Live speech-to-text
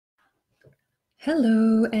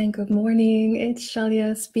Hello and good morning. It's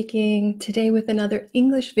Shailia speaking today with another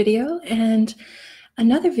English video and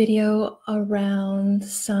another video around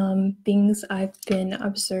some things I've been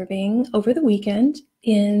observing over the weekend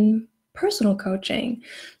in personal coaching.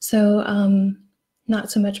 So not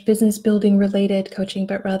so much business building related coaching,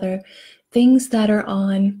 but rather things that are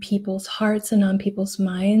on people's hearts and on people's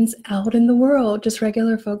minds out in the world, just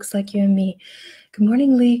regular folks like you and me. Good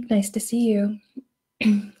morning, Leek. Nice to see you.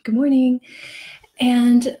 Good morning.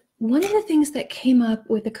 And one of the things that came up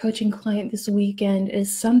with a coaching client this weekend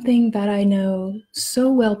is something that I know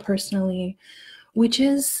so well personally, which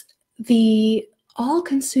is the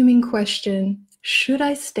all-consuming question, should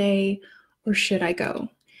I stay or should I go?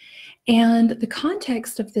 And the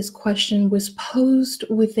context of this question was posed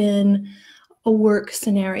within a work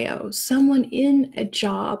scenario. Someone in a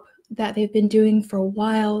job that they've been doing for a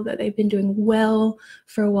while, that they've been doing well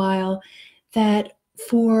for a while, that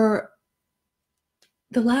for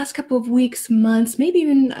the last couple of weeks, months, maybe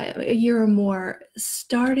even a year or more,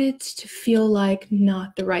 started to feel like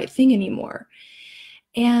not the right thing anymore.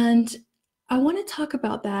 And I want to talk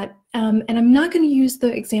about that. And I'm not going to use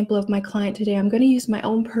the example of my client today. I'm going to use my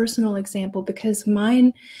own personal example because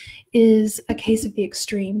mine is a case of the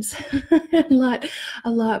extremes, a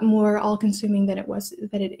lot more all-consuming than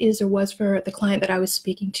it is or was for the client that I was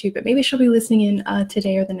speaking to. But maybe she'll be listening in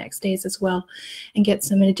today or the next days as well and get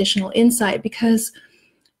some additional insight, because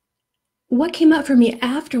what came up for me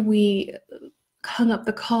after we hung up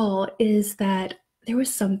the call is that there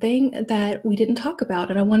was something that we didn't talk about,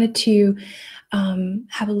 and I wanted to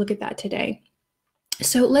have a look at that today.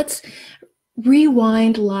 So let's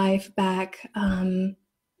rewind life back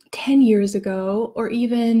 10 years ago, or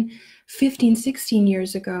even 15, 16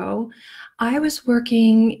 years ago. I was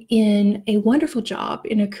working in a wonderful job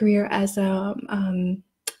in a career as a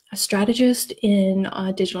strategist in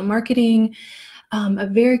digital marketing, a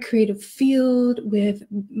very creative field with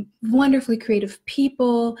wonderfully creative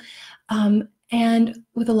people, and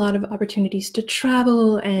with a lot of opportunities to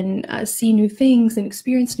travel and see new things and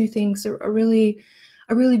experience new things. A really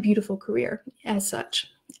beautiful career as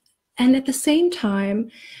such. And at the same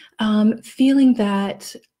time, feeling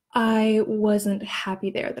that I wasn't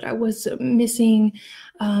happy there, that I was missing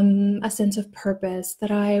a sense of purpose,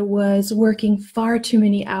 that I was working far too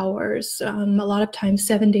many hours, a lot of times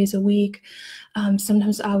 7 days a week.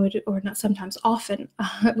 Sometimes I would, or not sometimes, often,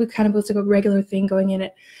 it kind of was like a regular thing, going in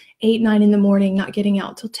at 8, 9 in the morning, not getting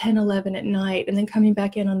out till 10, 11 at night, and then coming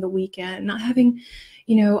back in on the weekend, not having,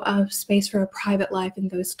 space for a private life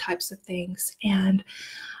and those types of things. And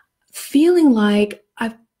feeling like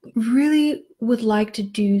I really would like to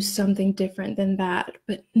do something different than that,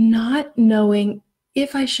 but not knowing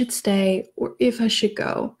if I should stay or if I should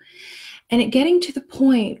go. And it getting to the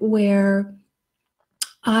point where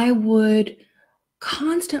I would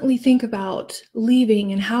constantly think about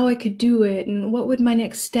leaving and how I could do it and what would my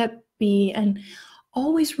next step be, and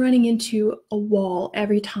always running into a wall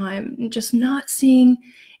every time, just not seeing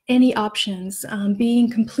any options, being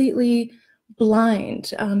completely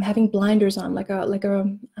blind, having blinders on like a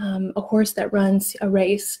horse that runs a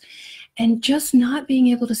race, and just not being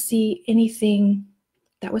able to see anything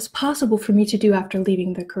that was possible for me to do after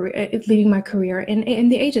leaving my career in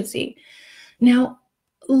the agency. Now,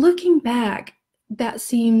 looking back, that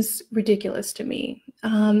seems ridiculous to me.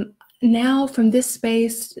 Now, from this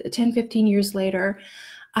space, 10, 15 years later,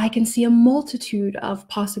 I can see a multitude of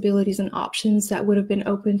possibilities and options that would have been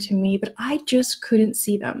open to me, but I just couldn't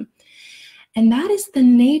see them. And that is the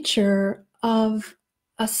nature of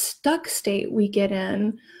a stuck state we get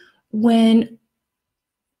in when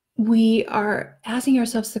we are asking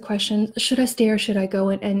ourselves the question, should I stay or should I go,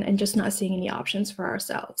 and just not seeing any options for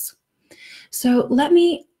ourselves. So let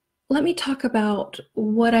me talk about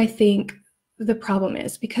what I think the problem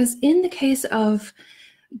is, because in the case of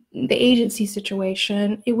the agency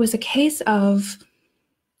situation, it was a case of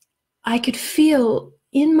I could feel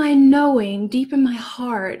in my knowing, deep in my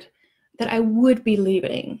heart, that I would be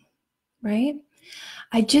leaving, right?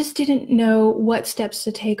 I just didn't know what steps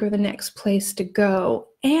to take or the next place to go.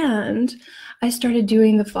 And I started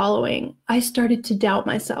doing the following. I started to doubt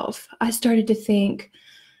myself. I started to think,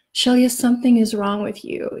 Shailia, something is wrong with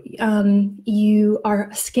you. You are a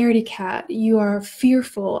scaredy cat. You are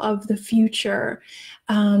fearful of the future.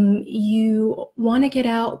 You want to get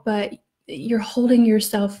out, but you're holding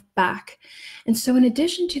yourself back. And so in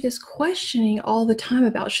addition to this questioning all the time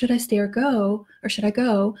about should I stay or go, or should I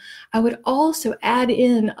go, I would also add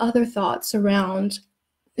in other thoughts around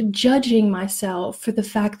judging myself for the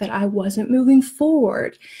fact that I wasn't moving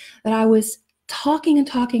forward, that I was talking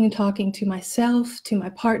to myself, to my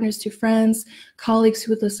partners, to friends, colleagues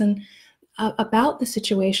who would listen, about the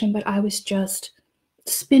situation, but I was just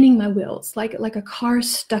spinning my wheels like a car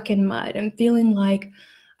stuck in mud and feeling like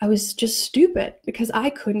I was just stupid because I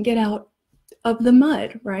couldn't get out of the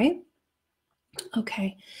mud, right?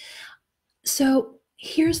 Okay, so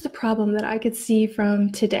here's the problem that I could see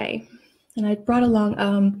from today. And I brought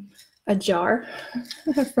along a jar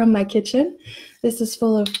from my kitchen. This is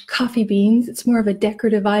full of coffee beans. It's more of a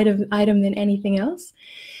decorative item than anything else.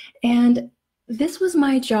 And this was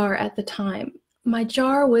my jar at the time. My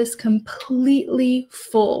jar was completely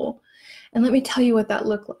full. And let me tell you what that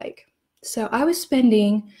looked like. So I was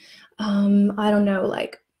spending, I don't know,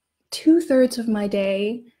 like 2/3 of my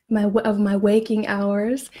day, of my waking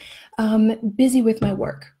hours, busy with my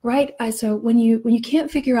work, right? So when you can't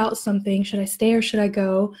figure out something, should I stay or should I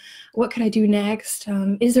go? What could I do next?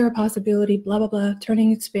 Is there a possibility? Blah, blah, blah,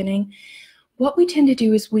 turning and spinning. What we tend to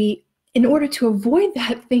do is in order to avoid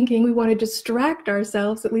that thinking, we want to distract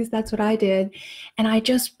ourselves. At least that's what I did. And I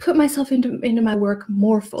just put myself into my work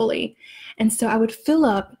more fully. And so I would fill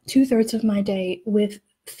up 2/3 of my day with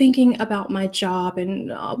thinking about my job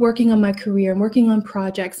and working on my career and working on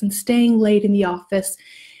projects and staying late in the office,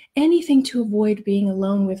 anything to avoid being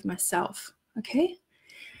alone with myself, okay?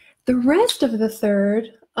 The rest of the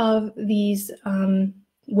third of these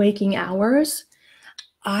waking hours,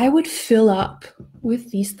 I would fill up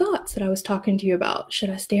with these thoughts that I was talking to you about.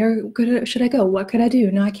 Should I stay or should I go? What could I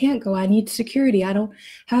do? No, I can't go. I need security. I don't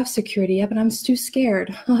have security yet, but I'm too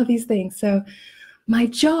scared. All of these things. So my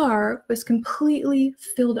jar was completely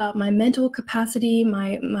filled up. My mental capacity,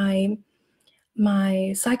 my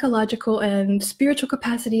psychological and spiritual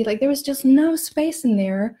capacity, like there was just no space in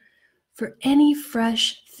there for any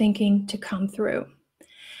fresh thinking to come through.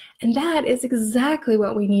 And that is exactly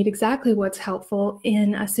what we need, exactly what's helpful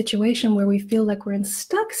in a situation where we feel like we're in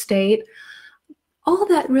stuck state. All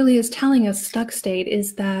that really is telling us stuck state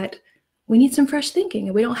is that we need some fresh thinking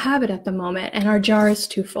and we don't have it at the moment and our jar is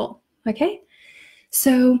too full, okay?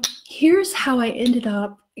 So here's how I ended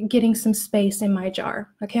up getting some space in my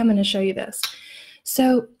jar. Okay, I'm going to show you this.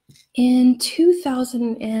 So in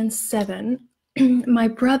 2007, my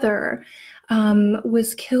brother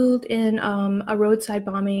was killed in a roadside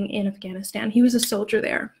bombing in Afghanistan. He was a soldier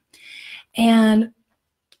there. And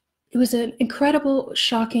it was an incredible,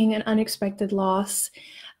 shocking, and unexpected loss.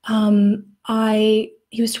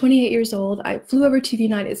 He was 28 years old. I flew over to the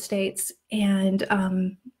United States and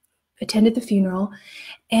attended the funeral,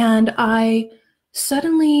 and I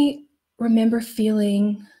suddenly remember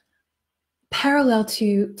feeling parallel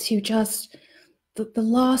to just the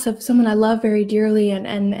loss of someone I love very dearly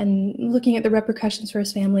and looking at the repercussions for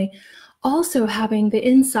his family, also having the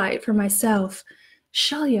insight for myself,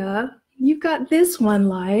 Shailia, you've got this one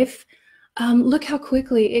life. Look how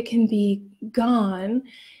quickly it can be gone.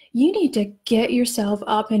 You need to get yourself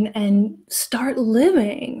up and start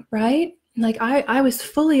living, right? Like I was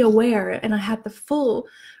fully aware and I had the full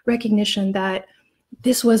recognition that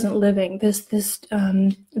this wasn't living, this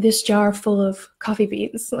jar full of coffee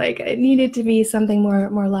beans. Like it needed to be something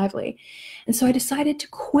more lively. And so I decided to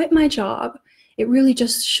quit my job. It really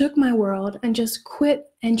just shook my world and just quit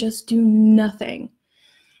and just do nothing.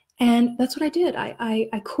 And that's what I did.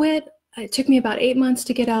 I quit. It took me about 8 months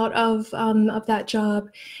to get out of that job.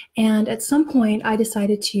 And at some point, I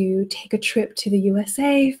decided to take a trip to the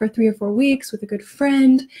USA for 3 or 4 weeks with a good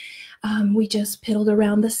friend. We just piddled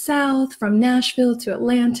around the South, from Nashville to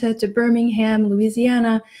Atlanta to Birmingham,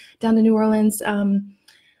 Louisiana, down to New Orleans,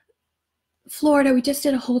 Florida. We just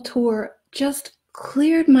did a whole tour, just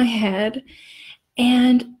cleared my head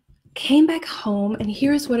and came back home. And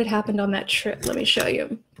here's what had happened on that trip. Let me show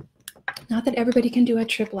you. Not that everybody can do a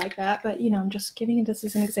trip like that, but I'm just giving you this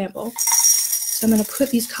as an example. So I'm going to put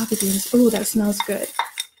these coffee beans. Oh, that smells good.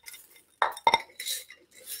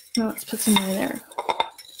 Well, let's put some more in there.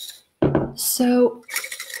 So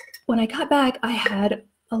when I got back, I had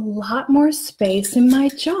a lot more space in my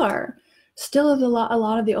jar. Still a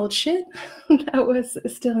lot of the old shit that was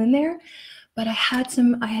still in there, but I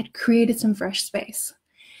had created some fresh space.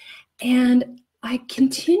 And I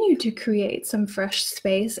continued to create some fresh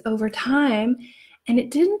space over time, and it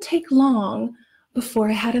didn't take long before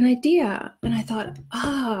I had an idea. And I thought,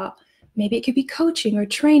 maybe it could be coaching or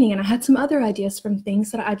training. And I had some other ideas from things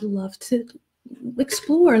that I'd love to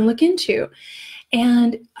explore and look into.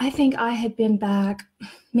 And I think I had been back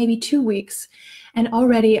maybe 2 weeks, and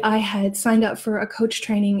already I had signed up for a coach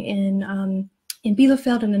training in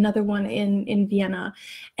Bielefeld and another one in Vienna.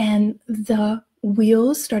 And the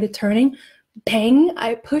wheels started turning. Bang,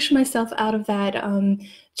 I pushed myself out of that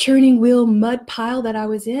churning wheel mud pile that I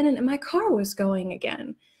was in, and my car was going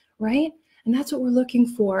again, right? And that's what we're looking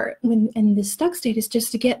for when in the stuck state, is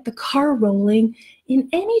just to get the car rolling in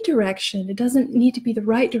any direction. It doesn't need to be the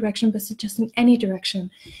right direction, but just in any direction.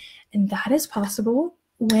 And that is possible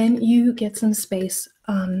when you get some space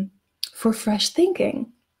for fresh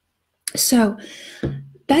thinking. So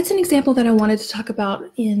that's an example that I wanted to talk about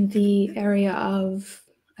in the area of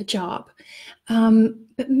a job.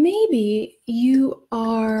 But maybe you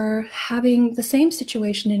are having the same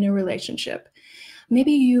situation in a relationship.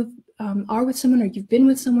 Maybe you are with someone, or you've been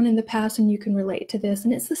with someone in the past, and you can relate to this,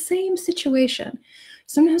 and it's the same situation.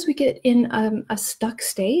 Sometimes we get in a stuck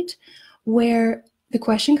state where the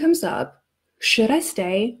question comes up, should I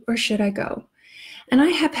stay or should I go? And I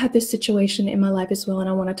have had this situation in my life as well, and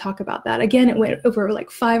I want to talk about that. Again, it went over like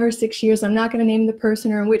 5 or 6 years. I'm not going to name the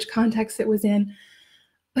person or in which context it was in,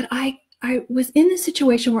 but I was in this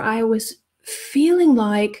situation where I was feeling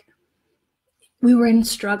like we were in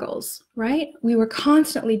struggles, right? We were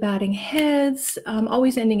constantly batting heads,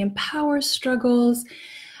 always ending in power struggles.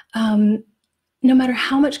 No matter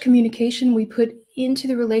how much communication we put into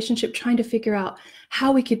the relationship, trying to figure out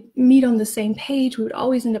how we could meet on the same page, we would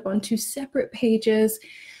always end up on 2 separate pages.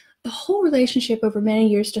 The whole relationship over many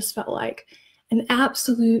years just felt like an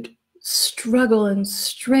absolute struggle and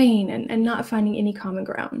strain, and not finding any common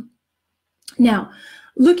ground. Now,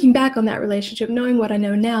 looking back on that relationship, knowing what I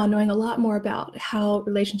know now, knowing a lot more about how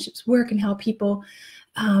relationships work and how people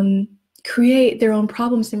create their own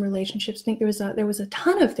problems in relationships, I think there was a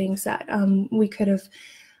ton of things that we could have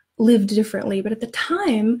lived differently. But at the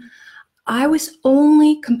time, I was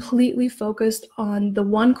only completely focused on the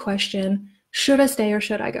one question, should I stay or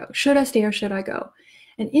should I go? Should I stay or should I go?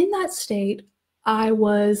 And in that state, I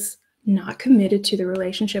was not committed to the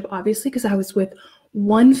relationship, obviously, because I was with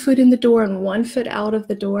one foot in the door and one foot out of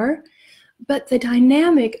the door. But the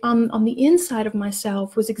dynamic on the inside of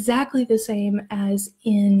myself was exactly the same as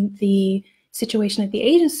in the situation at the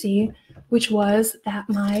agency, which was that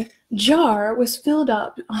my jar was filled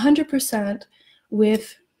up 100%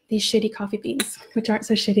 with these shitty coffee beans, which aren't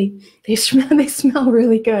so shitty. They smell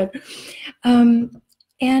really good. And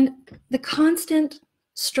the constant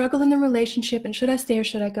struggle in the relationship and should I stay or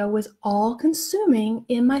should I go was all consuming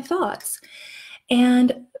in my thoughts.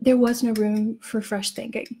 And there was no room for fresh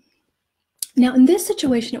thinking. Now, in this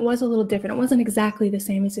situation, it was a little different. It wasn't exactly the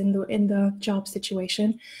same as in the job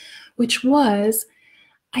situation, which was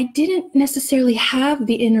I didn't necessarily have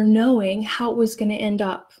the inner knowing how it was going to end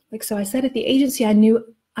up. Like, so I said at the agency, I knew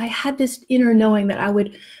I had this inner knowing that I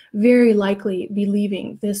would very likely be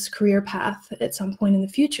leaving this career path at some point in the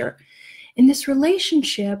future. In this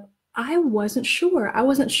relationship, I wasn't sure. I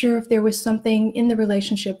wasn't sure if there was something in the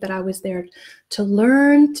relationship that I was there to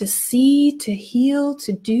learn, to see, to heal,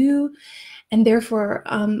 to do. And therefore,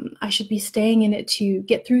 I should be staying in it to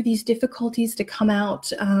get through these difficulties, to come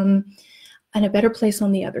out in a better place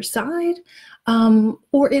on the other side,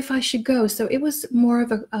 or if I should go. So it was more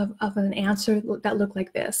of an answer that looked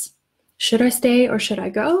like this. Should I stay or should I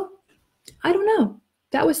go? I don't know.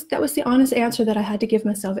 That was the honest answer that I had to give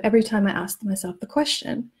myself every time I asked myself the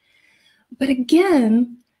question. But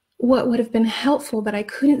again, what would have been helpful that I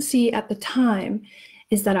couldn't see at the time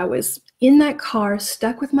is that I was in that car,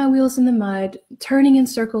 stuck with my wheels in the mud, turning in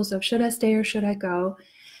circles of should I stay or should I go?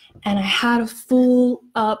 And I had a full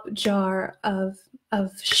up jar of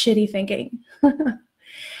shitty thinking.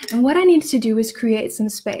 And what I needed to do was create some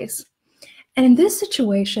space. And in this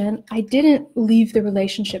situation, I didn't leave the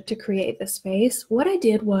relationship to create the space. What I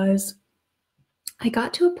did was I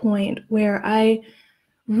got to a point where I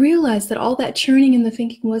realized that all that churning and the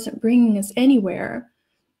thinking wasn't bringing us anywhere.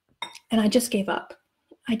 And I just gave up.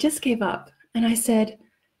 I just gave up. And I said,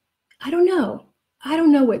 I don't know. I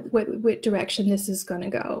don't know what direction this is going to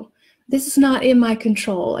go. This is not in my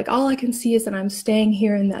control. Like, all I can see is that I'm staying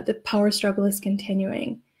here and that the power struggle is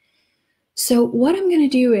continuing. So what I'm going to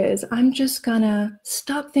do is I'm just going to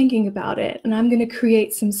stop thinking about it, and I'm going to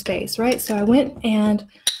create some space, right? So I went and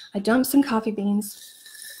I dumped some coffee beans.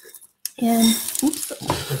 And oops,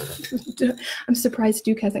 I'm surprised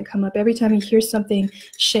Duke hasn't come up. Every time he hears something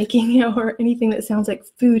shaking or anything that sounds like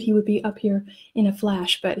food, he would be up here in a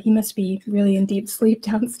flash, but he must be really in deep sleep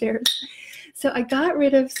downstairs. So I got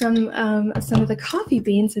rid of some of the coffee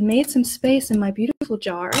beans and made some space in my beautiful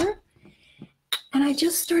jar. And I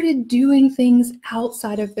just started doing things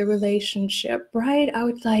outside of the relationship, right? I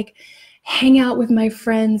would like hang out with my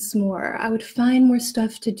friends more. I would find more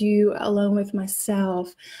stuff to do alone with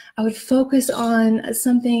myself. I would focus on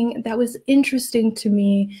something that was interesting to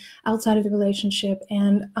me outside of the relationship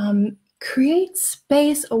and create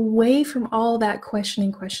space away from all that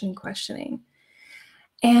questioning.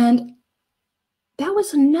 And that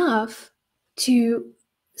was enough to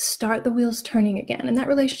start the wheels turning again. And that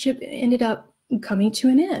relationship ended up coming to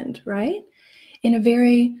an end, right? In a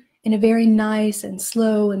very nice and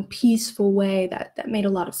slow and peaceful way that made a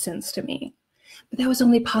lot of sense to me. But that was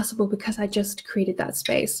only possible because I just created that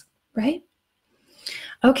space, right?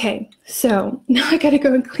 Okay, so now I gotta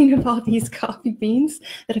go and clean up all these coffee beans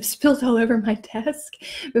that have spilled all over my desk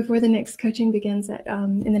before the next coaching begins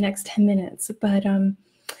in the next 10 minutes. But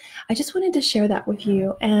I just wanted to share that with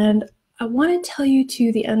you. And I want to tell you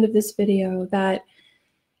to the end of this video that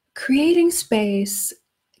creating space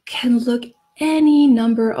can look any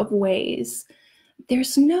number of ways.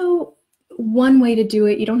 There's no one way to do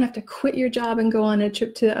it. You don't have to quit your job and go on a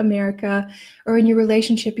trip to America, or in your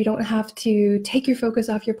relationship, you don't have to take your focus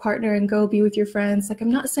off your partner and go be with your friends. Like,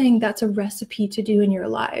 I'm not saying that's a recipe to do in your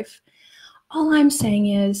life. All I'm saying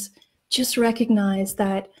is just recognize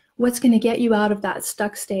that what's going to get you out of that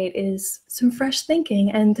stuck state is some fresh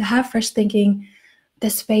thinking. And to have fresh thinking, the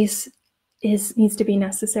space needs to be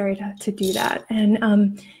necessary to do that.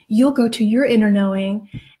 And you'll go to your inner knowing,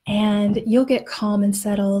 and you'll get calm and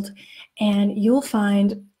settled, and you'll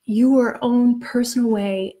find your own personal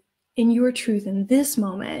way in your truth in this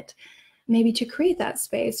moment, maybe to create that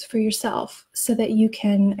space for yourself so that you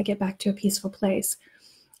can get back to a peaceful place.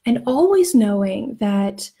 And always knowing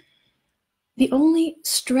that the only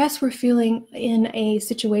stress we're feeling in a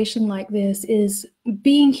situation like this is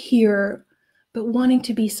being here, but wanting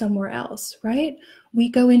to be somewhere else, right? We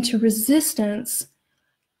go into resistance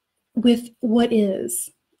with what is.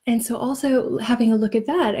 And so also having a look at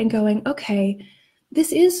that and going, okay,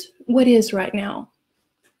 this is what is right now.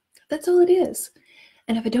 That's all it is.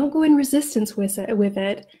 And if I don't go in resistance with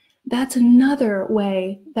it, that's another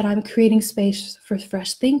way that I'm creating space for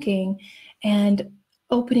fresh thinking and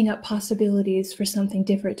opening up possibilities for something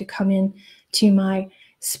different to come in to my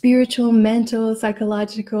spiritual, mental,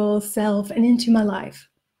 psychological self and into my life.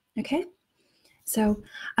 Okay? So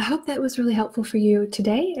I hope that was really helpful for you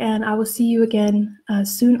today, and I will see you again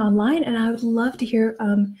soon online. And I would love to hear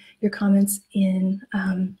your comments in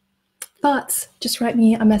thoughts. Just write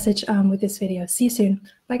me a message with this video. See you soon.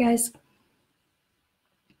 Bye, guys.